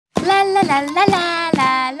la la la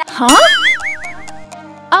la la. Huh?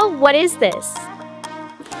 Oh, what is this?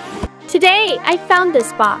 Today, I found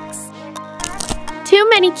this box. Too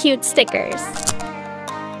many cute stickers.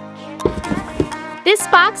 This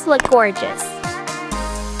box looks gorgeous.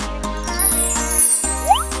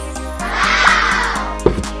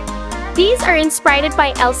 These are inspired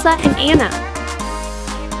by Elsa and Anna.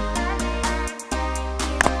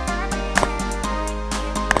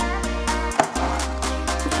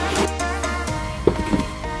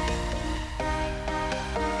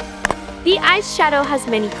 The eyeshadow has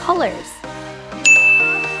many colors.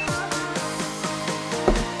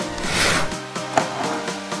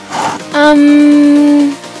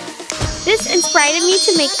 This inspired me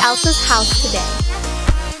to make Elsa's house today.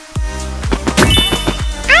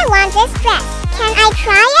 I want this dress. Can I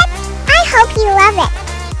try it? I hope you love it.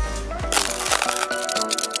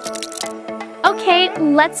 Okay,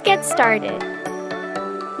 let's get started.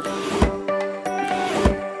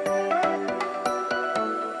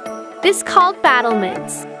 This is called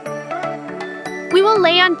battlements. We will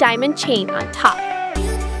lay on diamond chain on top.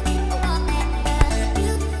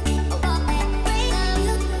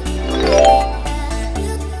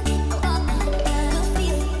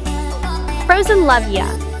 Frozen love ya.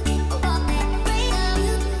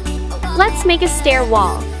 Let's make a stair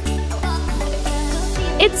wall.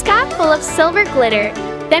 It's got full of silver glitter,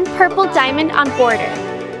 then purple diamond on border.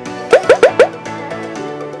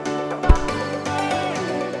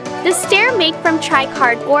 The stair made from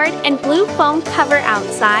tri-cardboard and blue foam cover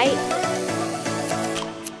outside.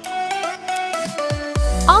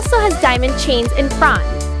 Also has diamond chains in front.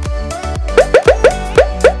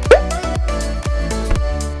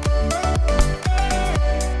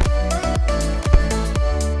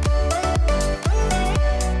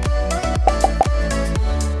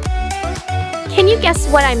 Can you guess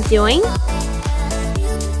what I'm doing?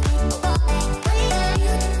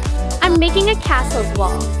 I'm making a castle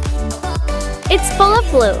wall. It's full of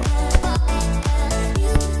blue.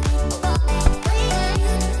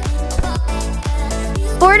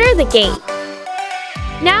 Border the gate.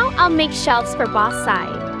 Now I'll make shelves for both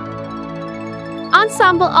sides.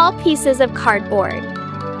 Ensemble all pieces of cardboard.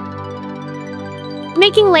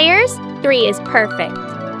 Making layers, 3 is perfect.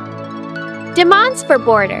 Diamonds for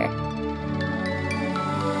border.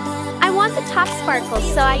 I want the top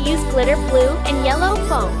sparkles, so I use glitter blue and yellow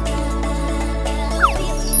foam.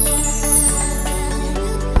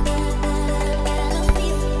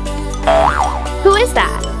 Who is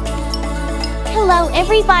that? Hello,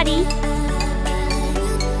 everybody.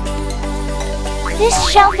 This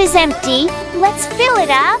shelf is empty. Let's fill it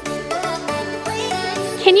up.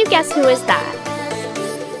 Can you guess who is that?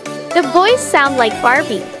 The voice sounds like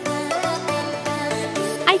Barbie.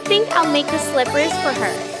 I think I'll make the slippers for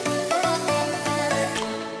her.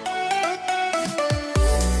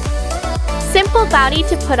 Simple body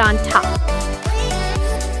to put on top.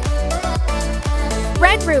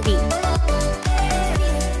 Red ruby.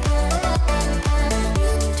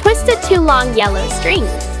 Twisted 2 long yellow strings.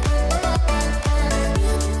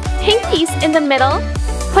 Pink piece in the middle,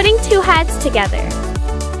 putting 2 heads together.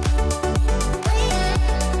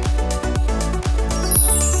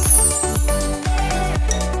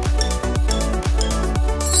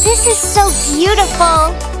 This is so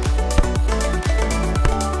beautiful.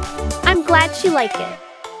 I'm glad she liked it.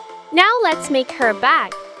 Now let's make her a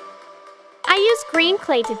bag. I use green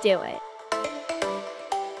clay to do it.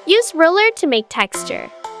 Use ruler to make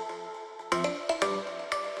texture.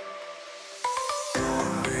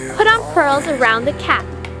 Put on pearls around the cap.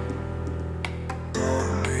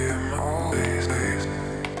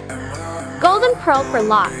 Golden pearl for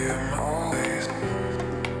lock.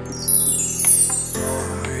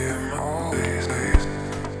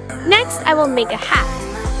 Next, I will make a hat.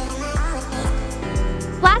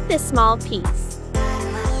 Flat this small piece.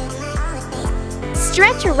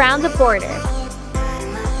 Stretch around the border.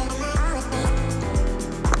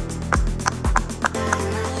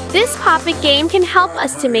 This puppet game can help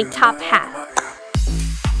us to make top hat.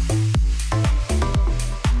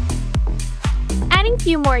 Adding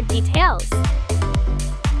few more details.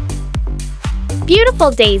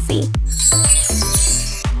 Beautiful daisy.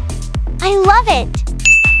 I love it.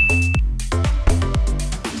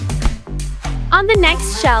 On the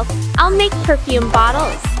next shelf, I'll make perfume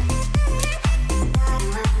bottles.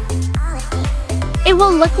 It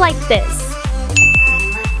will look like this.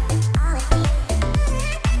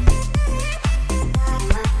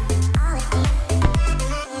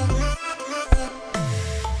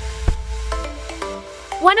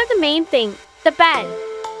 One of the main things, the bed.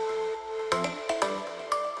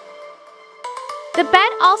 The bed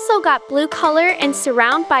also got blue color and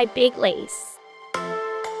surrounded by big lace.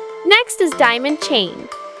 Next is diamond chain.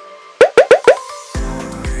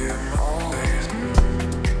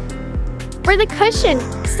 For the cushion,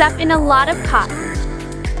 stuff in a lot of cotton.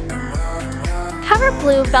 Cover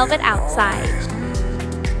blue velvet outside.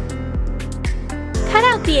 Cut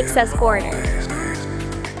out the excess border.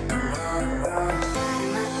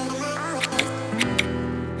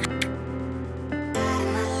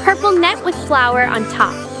 Purple net with flower on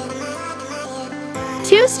top.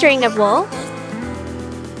 2 string of wool.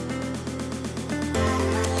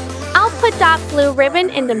 I'll put dot blue ribbon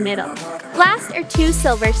in the middle. Last are 2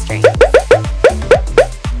 silver strings.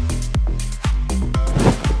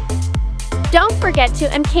 Don't forget to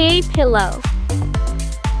MKA pillow.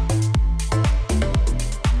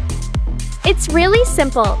 It's really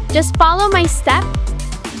simple, just follow my step.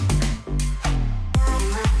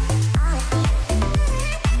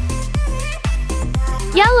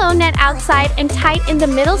 Yellow net outside and tight in the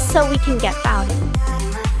middle so we can get bowed.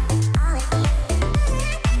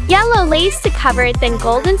 Yellow lace to cover it, then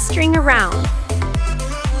golden string around.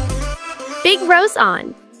 Big rose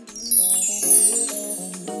on.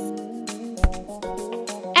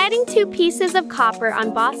 Adding 2 pieces of copper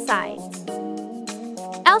on both sides.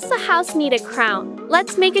 Elsa house need a crown.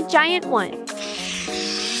 Let's make a giant one.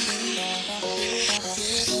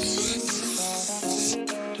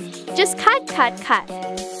 Just cut, cut, cut.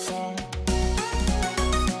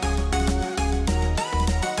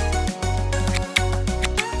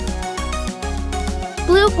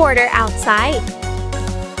 Blue border outside.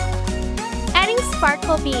 Adding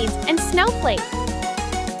sparkle beads and snowflakes.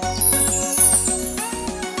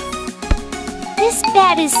 This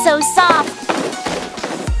bed is so soft.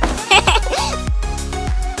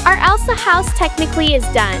 Our Elsa house technically is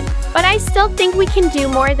done, but I still think we can do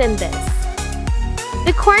more than this.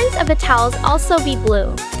 The corners of the towels also be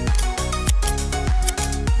blue.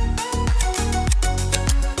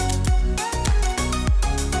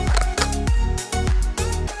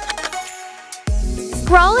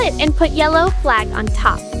 Scroll it and put yellow flag on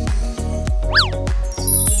top.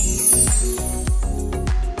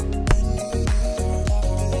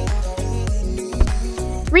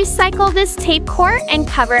 Recycle this tape core and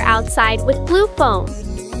cover outside with blue foam.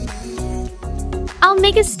 I'll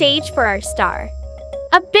make a stage for our star.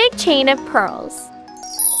 A big chain of pearls.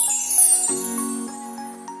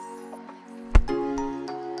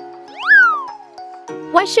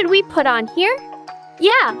 What should we put on here?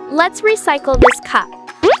 Yeah, let's recycle this cup.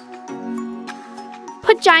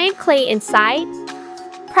 Put giant clay inside.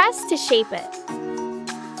 Press to shape it.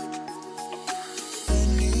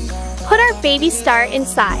 Put our baby star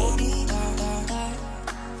inside.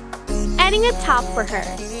 Adding a top for her.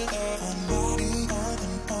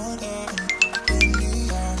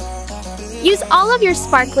 Use all of your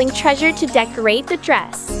sparkling treasure to decorate the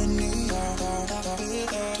dress.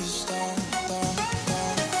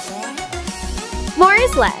 More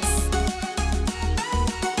is less.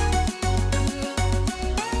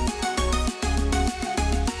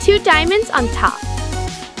 Two diamonds on top.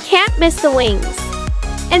 Can't miss the wings.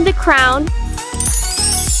 And the crown.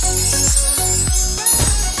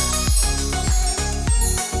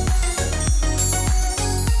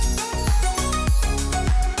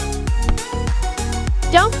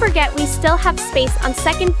 Don't forget we still have space on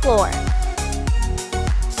second floor.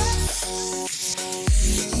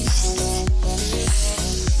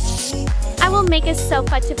 I will make a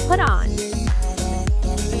sofa to put on.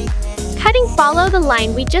 Cutting follow the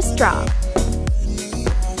line we just draw.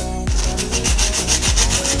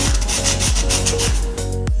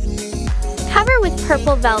 Cover with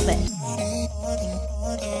purple velvet.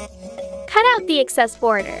 Cut out the excess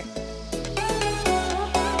border.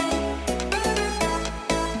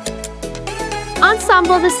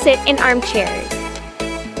 Ensemble the sit in armchairs.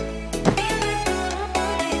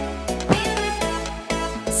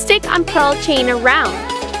 Stick on pearl chain around.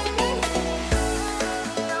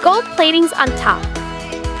 Gold platings on top.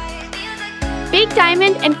 Big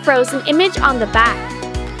diamond and frozen image on the back.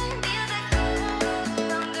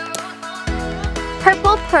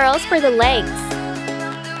 Purple pearls for the legs.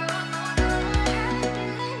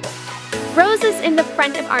 Roses in the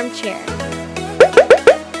front of armchair.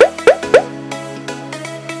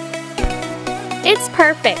 It's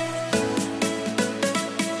perfect.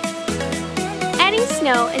 Adding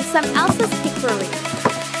snow and some Elsa's pickery.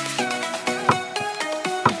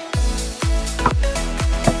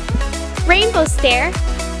 Rainbow stair.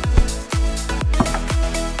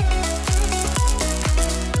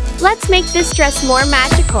 Let's make this dress more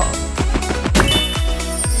magical.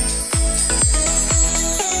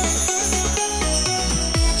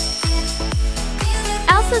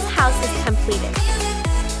 house is completed.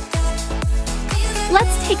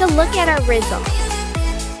 Let's take a look at our result.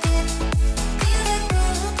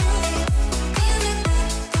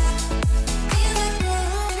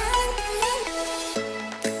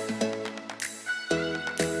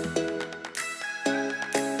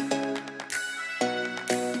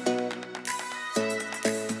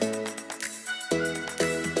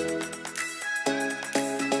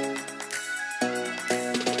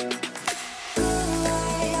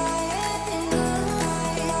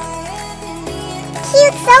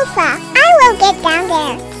 Cute sofa. I will get down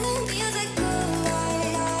there.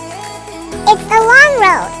 It's a long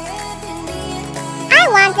road. I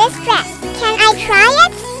want this dress. Can I try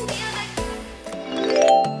it?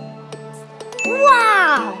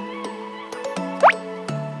 Wow!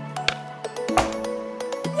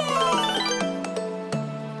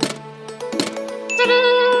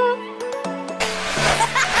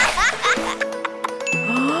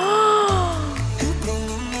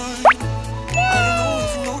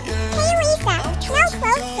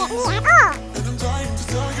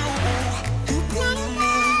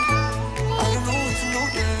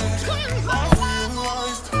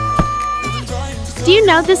 Do you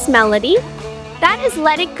know this melody? That is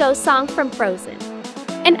Let It Go song from Frozen.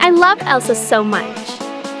 And I love Elsa so much.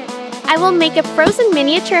 I will make a Frozen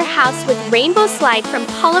miniature house with rainbow slide from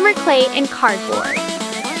polymer clay and cardboard.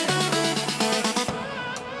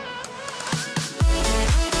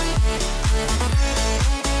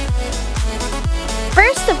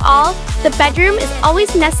 First of all, the bedroom is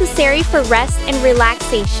always necessary for rest and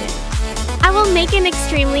relaxation. I will make an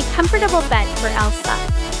extremely comfortable bed for Elsa.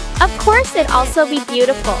 Of course, it also be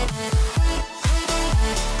beautiful.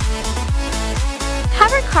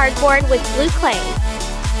 Cover cardboard with blue clay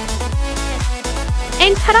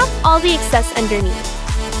and cut off all the excess underneath.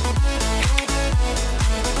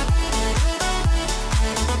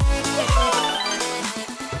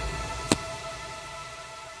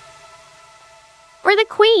 For the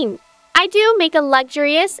queen, I do make a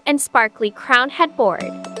luxurious and sparkly crown headboard.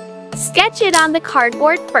 Sketch it on the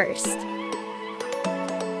cardboard first.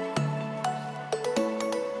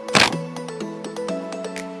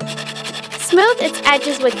 Smooth its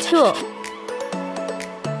edges with tulle.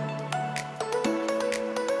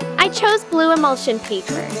 I chose blue emulsion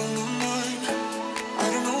paper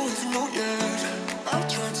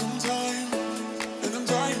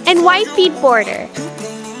and white bead border.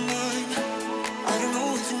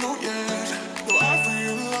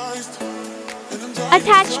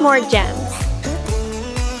 Attach more gems.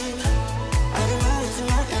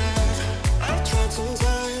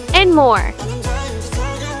 And more.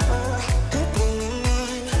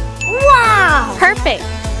 Wow! Perfect!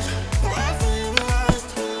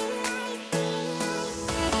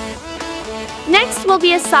 Next will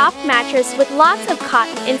be a soft mattress with lots of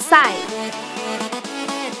cotton inside.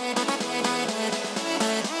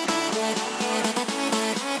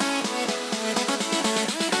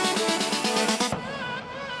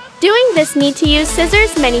 Doing this need to use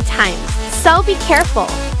scissors many times, so be careful.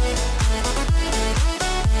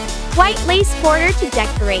 White lace border to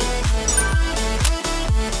decorate.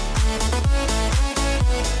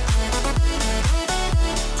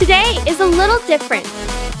 Today is a little different.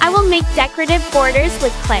 I will make decorative borders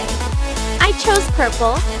with clay. I chose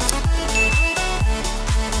purple,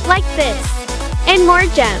 like this, and more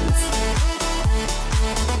gems.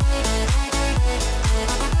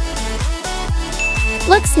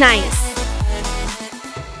 Looks nice.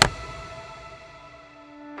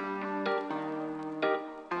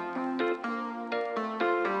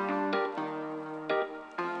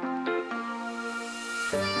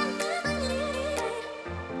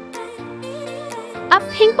 A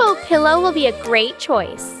pink bow pillow will be a great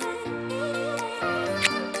choice.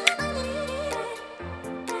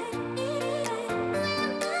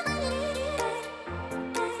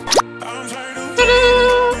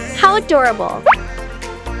 Ta-da! How adorable!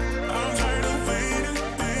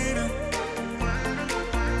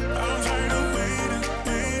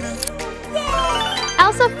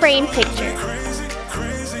 Elsa frame picture.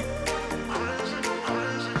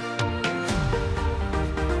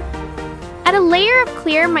 Add a layer of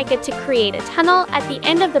clear mica to create a tunnel at the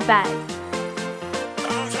end of the bed.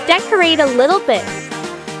 Decorate a little bit.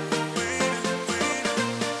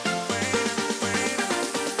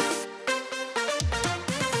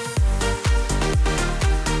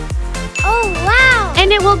 Oh, wow!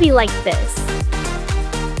 And it will be like this.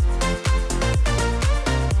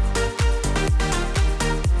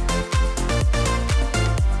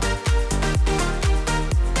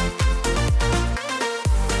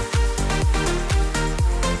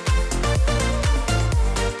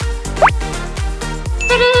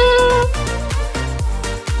 Ta-da!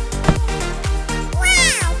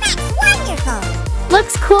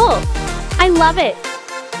 looks cool. I love it.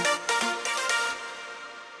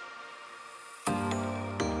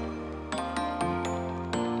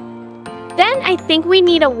 Then I think we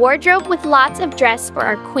need a wardrobe with lots of dress for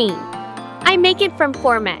our queen. I make it from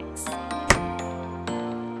Formex.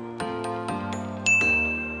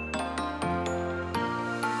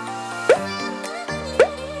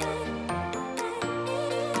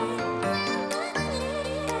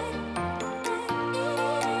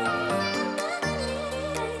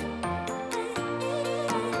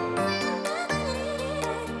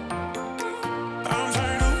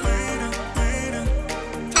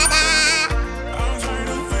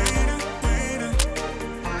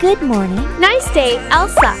 Good morning. Nice day,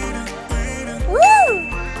 Elsa. Woo!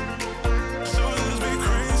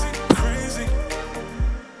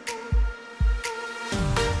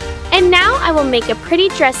 And now I will make a pretty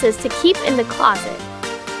dresses to keep in the closet.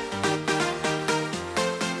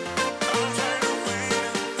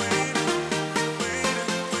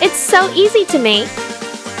 It's so easy to make.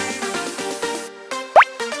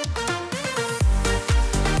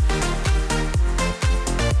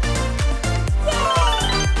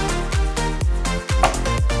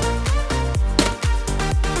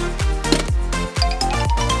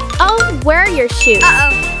 Oh, where are your shoes?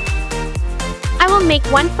 I will make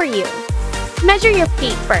one for you. Measure your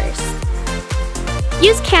feet first.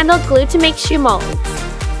 Use candle glue to make shoe molds.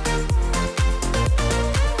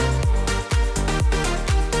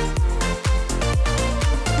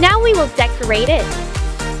 Now we will decorate it.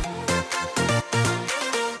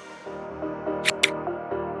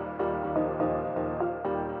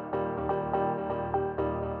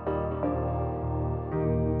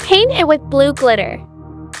 Paint it with blue glitter.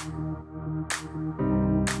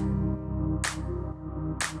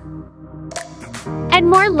 Add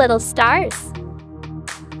more little stars.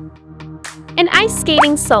 And ice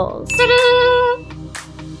skating soles.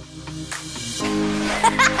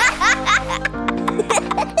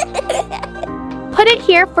 Put it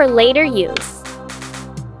here for later use.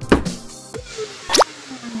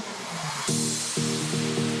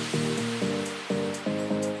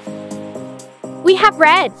 We have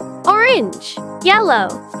red, orange, yellow,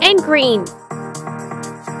 and green.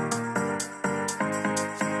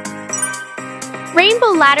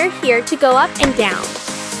 Rainbow ladder here to go up and down.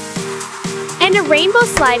 And a rainbow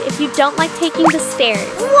slide if you don't like taking the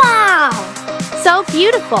stairs. Wow! So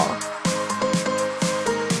beautiful!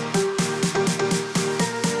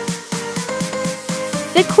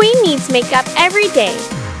 The queen needs makeup every day,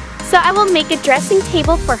 so I will make a dressing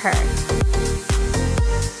table for her.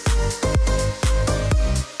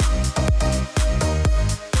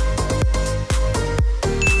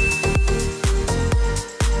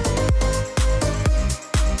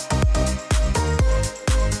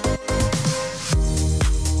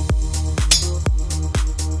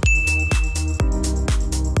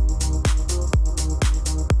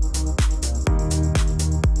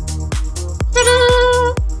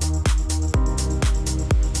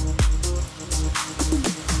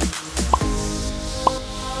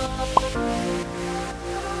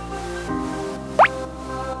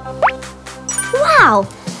 Wow!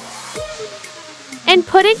 And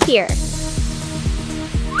put it here.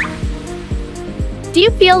 Do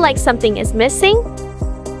you feel like something is missing?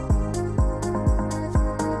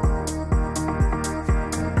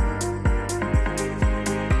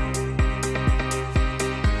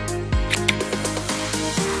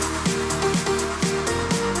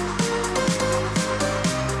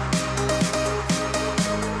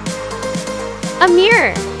 A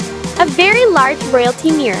mirror. A very large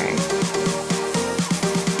royalty mirror.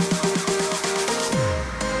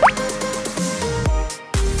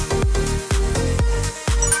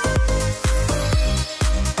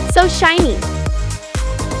 So shiny.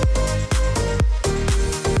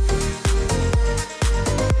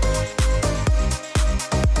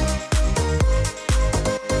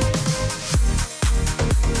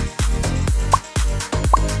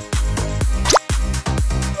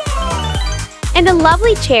 And a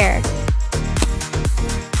lovely chair.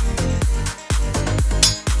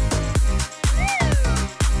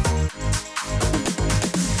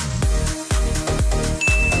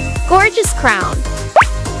 Gorgeous crown.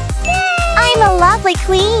 I'm a lovely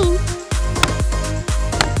queen.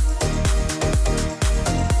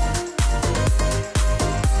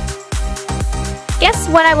 Guess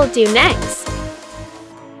what I will do next?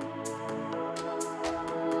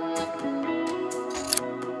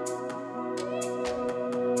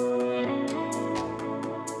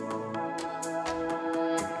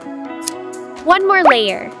 One more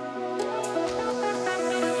layer.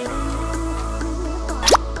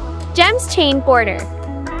 Gems chain border.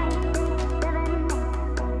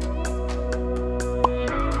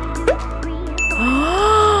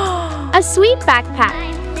 A sweet backpack.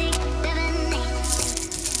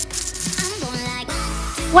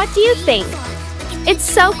 What do you think? It's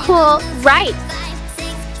so cool, right?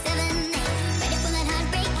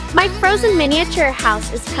 My frozen miniature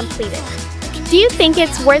house is completed. Do you think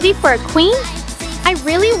it's worthy for a queen? I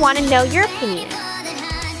really want to know your opinion.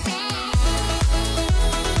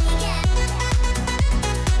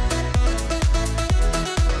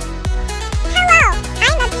 Hello,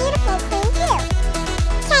 I'm a beautiful queen too.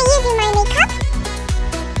 Can you do my makeup?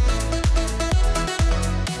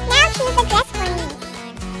 Now choose a dress for me.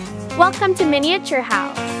 Welcome to Miniature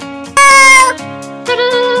House.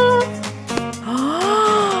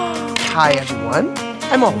 Hi everyone,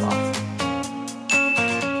 I'm Olaf.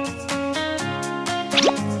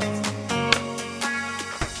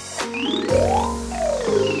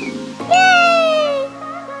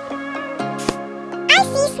 I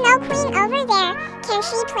see Snow Queen over there. Can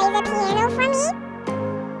she play the piano for me?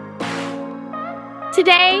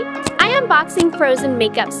 Today, I unboxing Frozen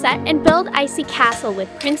makeup set and build icy castle with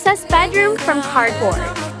princess bedroom from cardboard.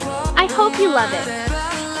 I hope you love it.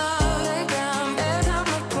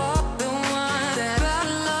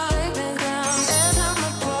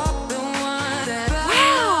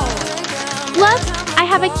 Wow! Look, I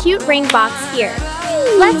have a cute ring box here.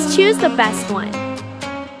 Let's choose the best one.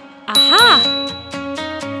 Aha!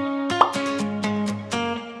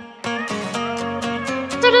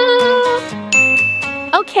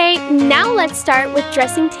 Okay, now let's start with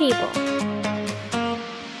dressing table.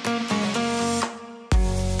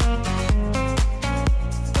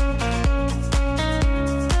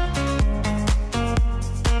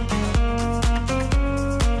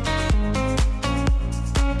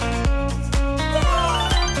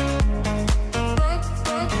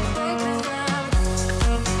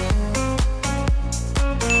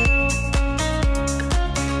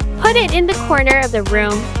 Put it in the corner of the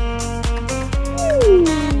room.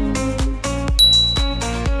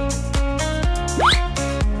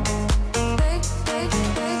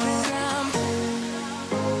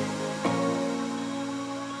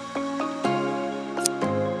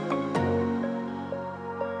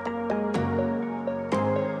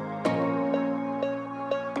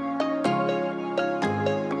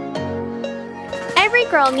 Every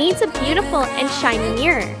girl needs a beautiful and shiny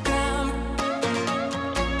mirror.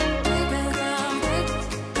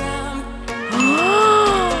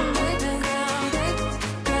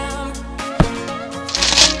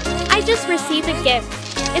 I just received a gift.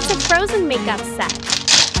 It's a Frozen makeup set.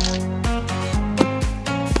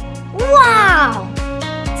 Wow!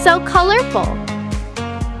 So colorful.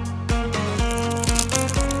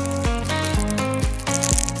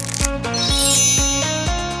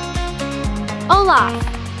 Olaf,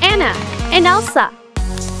 Anna, and Elsa.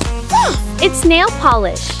 Yes! It's nail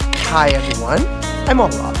polish. Hi everyone, I'm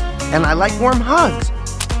Olaf, and I like warm hugs.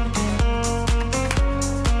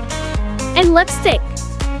 And lipstick.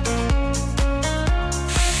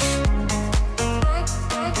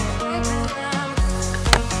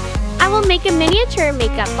 I will make a miniature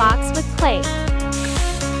makeup box with clay.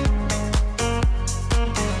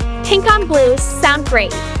 Pink on blue sound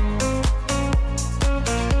great.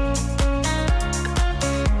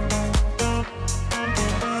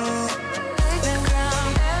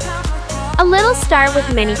 A little star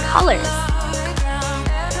with many colors.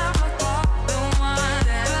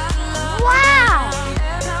 Wow!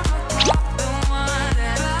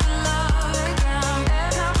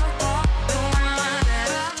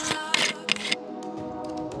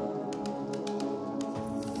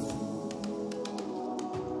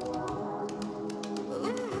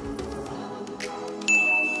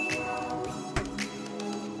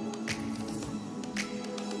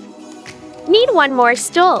 Need one more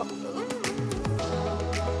stool.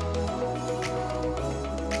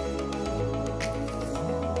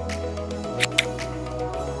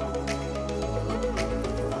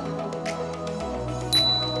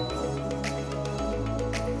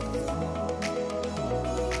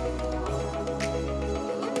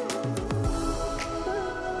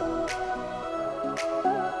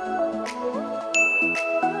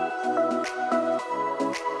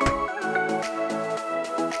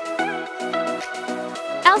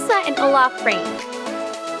 Elsa and Olaf frame.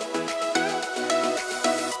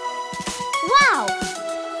 Wow!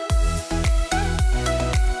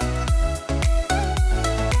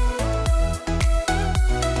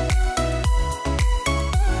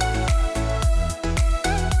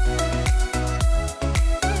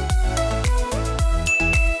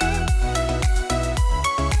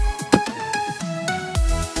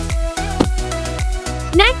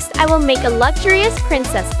 Next, I will make a luxurious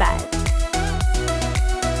princess bed.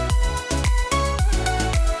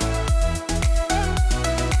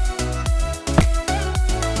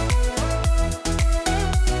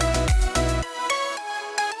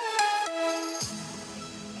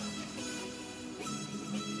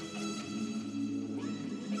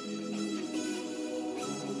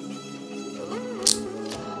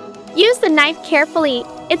 knife carefully.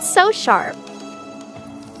 It's so sharp.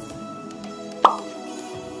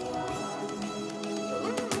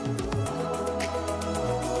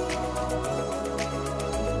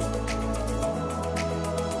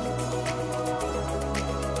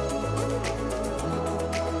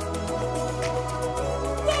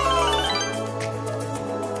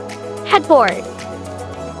 Headboard.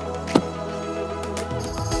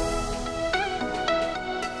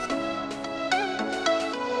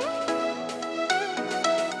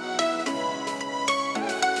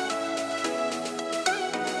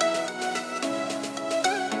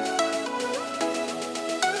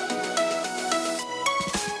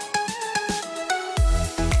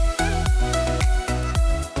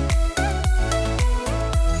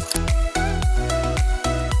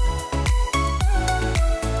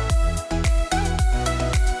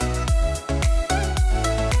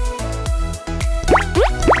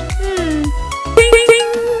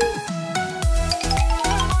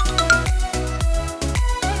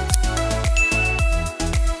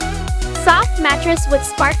 Soft mattress with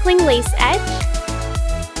sparkling lace edge.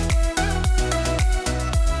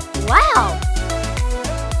 Wow!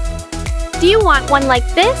 Do you want one like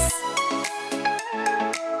this?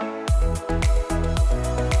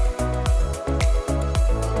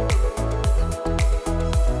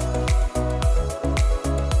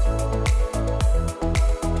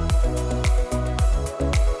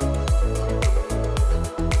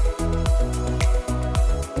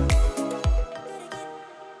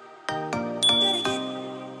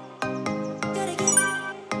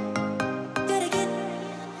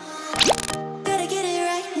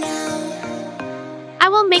 I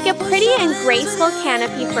will make a pretty and graceful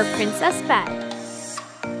canopy for Princess Bed.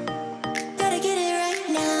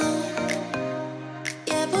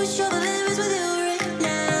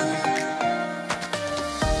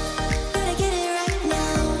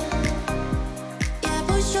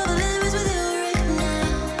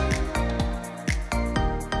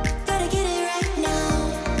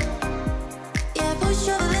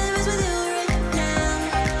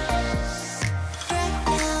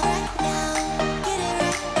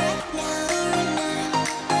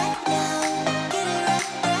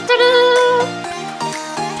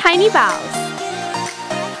 Tiny bows.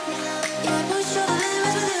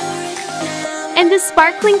 And the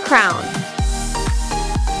sparkling crown.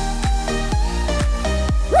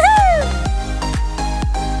 Woohoo!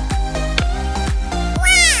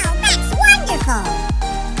 Wow, that's wonderful!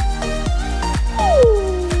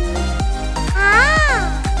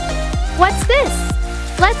 Ah! What's this?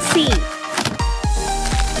 Let's see.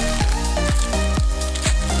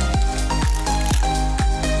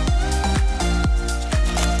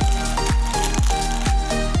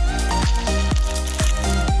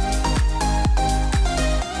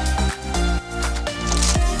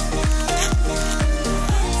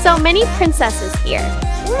 So many princesses here.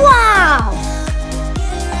 Wow!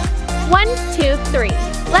 1, 2, 3.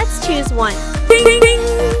 Let's choose one.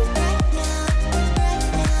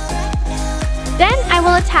 Then I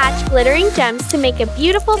will attach glittering gems to make a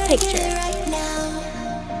beautiful picture.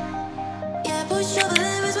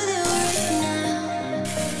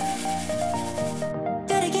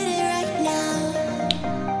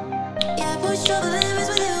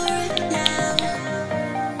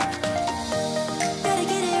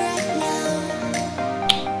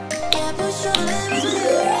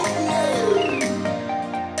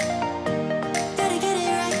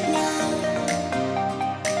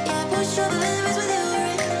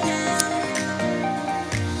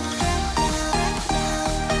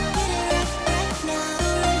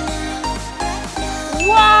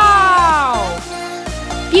 Wow!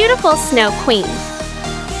 Beautiful Snow Queen.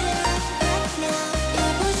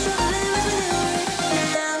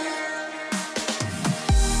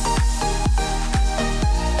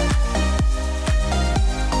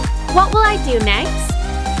 What will I do next?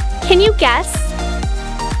 Can you guess?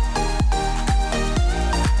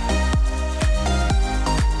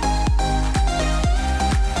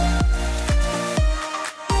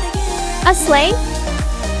 A sleigh?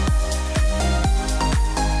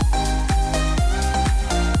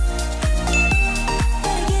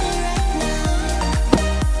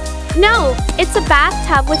 No, it's a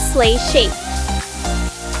bathtub with sleigh shape.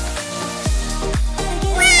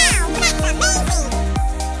 Wow, that's amazing!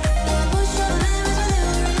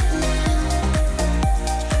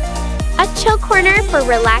 A chill corner for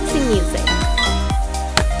relaxing music.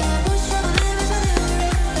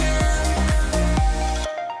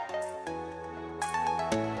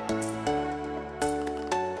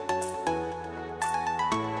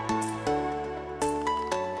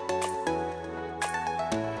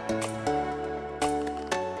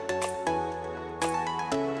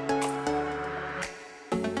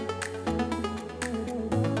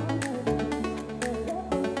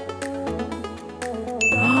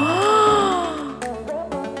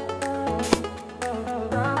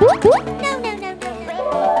 No, no, no, no.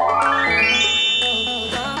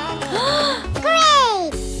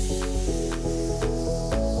 Great!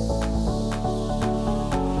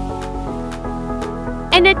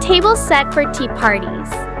 And a table set for tea parties.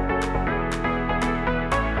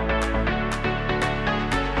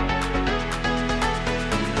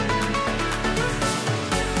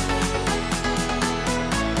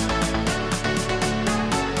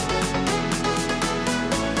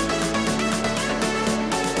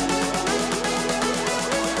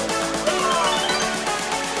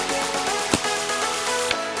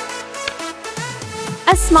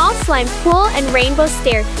 A small slime pool and rainbow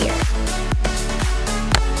stair here.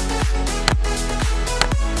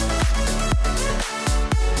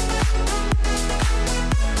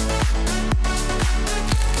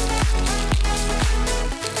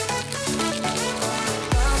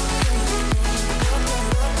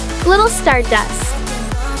 Little stardust.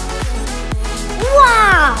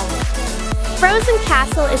 Wow! Frozen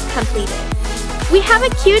castle is completed. We have a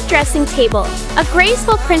cute dressing table, a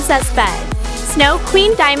graceful princess bed, Snow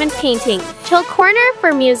Queen diamond painting, chill corner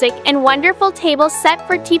for music, and wonderful table set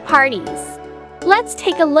for tea parties. Let's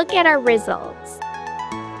take a look at our results.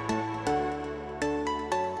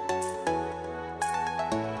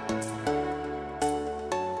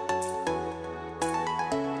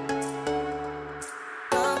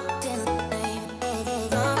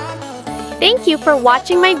 Thank you for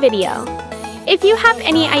watching my video. If you have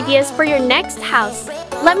any ideas for your next house,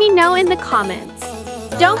 let me know in the comments.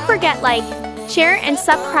 Don't forget like, share and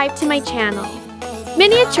subscribe to my channel.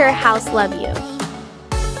 Miniature House love you.